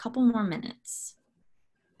only have a couple more minutes.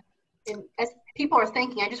 And as people are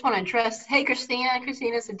thinking, I just want to address, hey, Christina.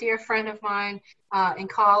 Christina's a dear friend of mine and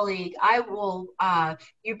colleague. I will,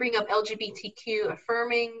 you bring up LGBTQ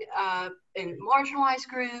affirming and marginalized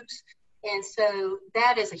groups. And so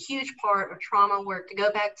that is a huge part of trauma work. To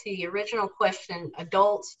go back to the original question,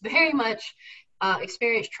 adults very much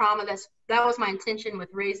experience trauma. That was my intention with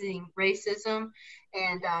raising racism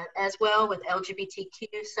and as well with LGBTQ.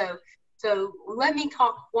 So let me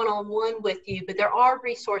talk one-on-one with you, but there are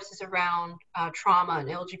resources around trauma and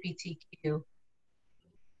LGBTQ.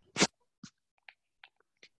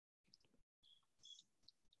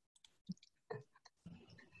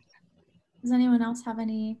 Does anyone else have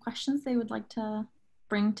any questions they would like to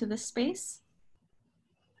bring to this space?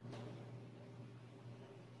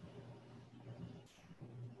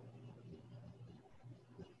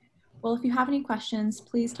 Well, if you have any questions,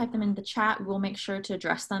 please type them in the chat. We'll make sure to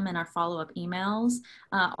address them in our follow-up emails.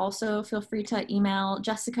 Also, feel free to email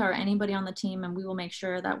Jessica or anybody on the team, and we will make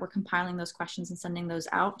sure that we're compiling those questions and sending those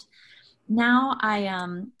out. Now,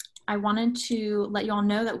 I wanted to let you all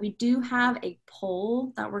know that we do have a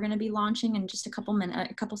poll that we're going to be launching in just a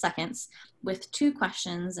couple seconds with 2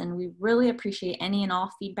 questions, and we really appreciate any and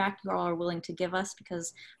all feedback you all are willing to give us,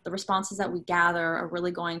 because the responses that we gather are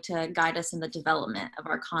really going to guide us in the development of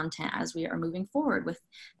our content as we are moving forward with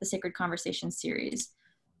the Sacred Conversation series.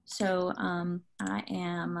 So I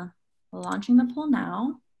am launching the poll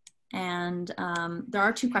now, and there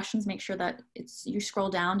are 2 questions. Make sure that you scroll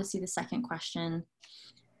down to see the second question.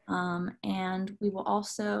 And we will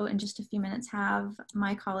also, in just a few minutes, have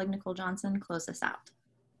my colleague Nicole Johnson close us out.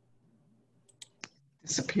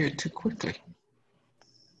 Disappeared too quickly.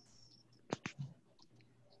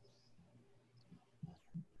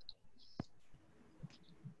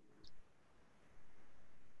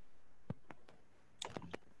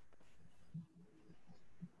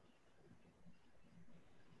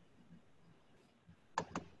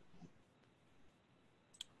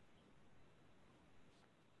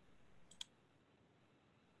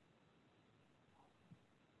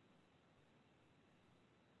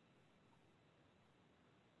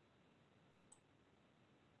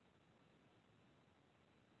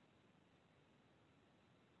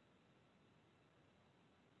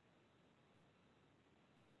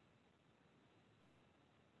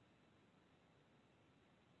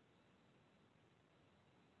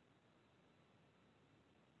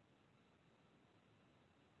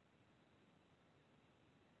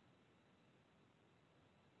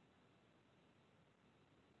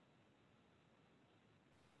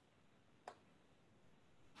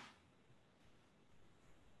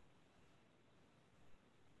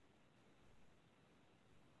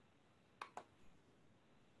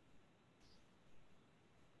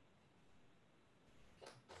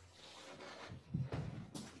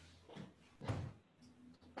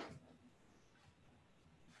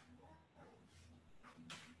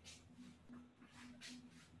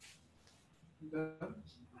 All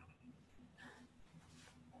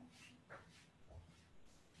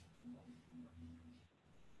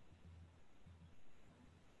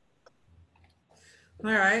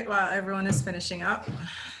right, while everyone is finishing up,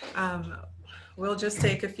 we'll just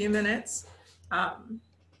take a few minutes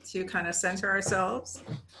to kind of center ourselves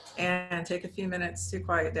and take a few minutes to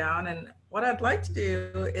quiet down. And what I'd like to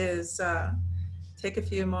do is take a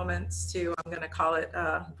few moments to, I'm going to call it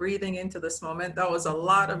breathing into this moment. That was a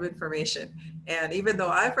lot of information. And even though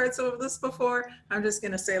I've heard some of this before, I'm just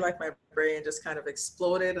going to say like my brain just kind of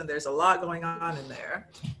exploded and there's a lot going on in there.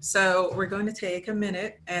 So we're going to take a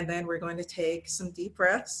minute and then we're going to take some deep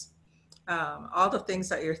breaths. All the things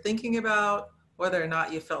that you're thinking about, whether or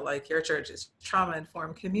not you felt like your church is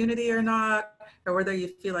trauma-informed community or not, or whether you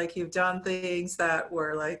feel like you've done things that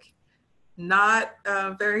were like not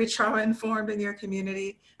very trauma-informed in your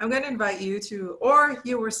community. I'm going to invite you to, or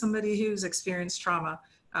you were somebody who's experienced trauma,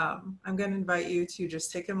 I'm going to invite you to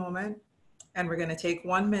just take a moment and we're going to take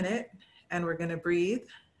 1 minute and we're going to breathe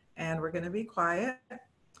and we're going to be quiet.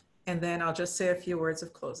 And then I'll just say a few words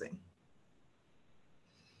of closing.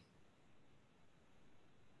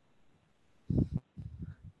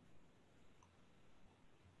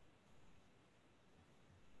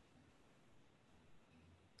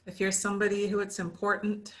 If you're somebody who it's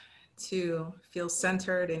important to feel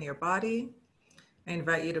centered in your body, I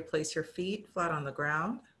invite you to place your feet flat on the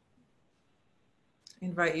ground. I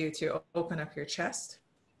invite you to open up your chest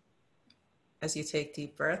as you take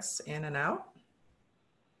deep breaths in and out.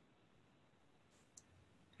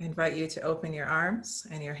 I invite you to open your arms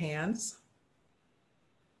and your hands.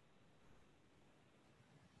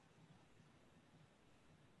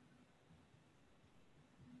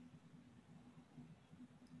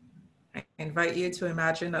 I invite you to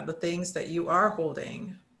imagine that the things that you are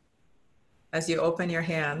holding, as you open your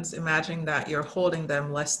hands, imagine that you're holding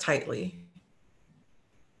them less tightly,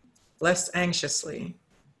 less anxiously.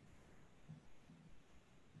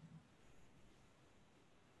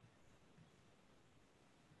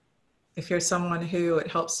 If you're someone who it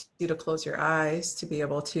helps you to close your eyes to be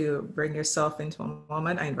able to bring yourself into a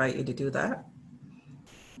moment, I invite you to do that.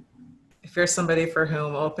 If you're somebody for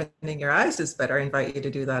whom opening your eyes is better, I invite you to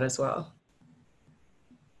do that as well.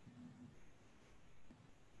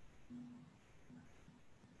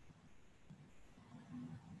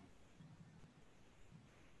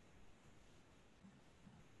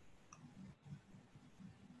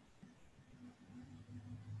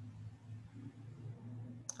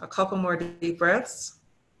 A couple more deep breaths.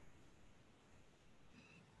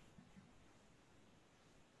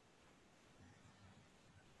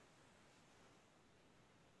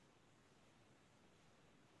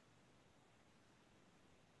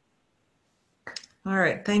 All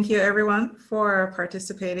right, thank you everyone for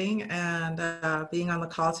participating and being on the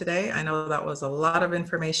call today. I know that was a lot of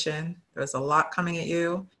information. There was a lot coming at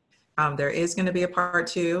you. There is going to be a part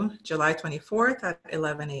 2, July 24th at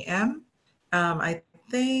 11 a.m. I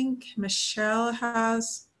think Michelle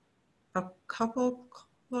has a couple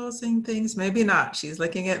closing things, maybe not. She's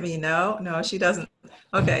looking at me. No, she doesn't.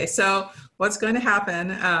 Okay, so what's going to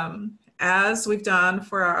happen, as we've done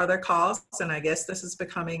for our other calls, and I guess this is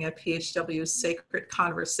becoming a PHW Sacred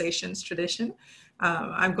Conversations tradition,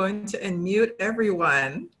 I'm going to unmute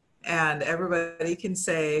everyone and everybody can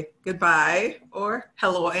say goodbye or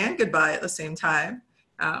hello and goodbye at the same time.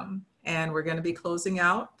 And we're going to be closing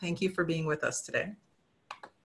out. Thank you for being with us today.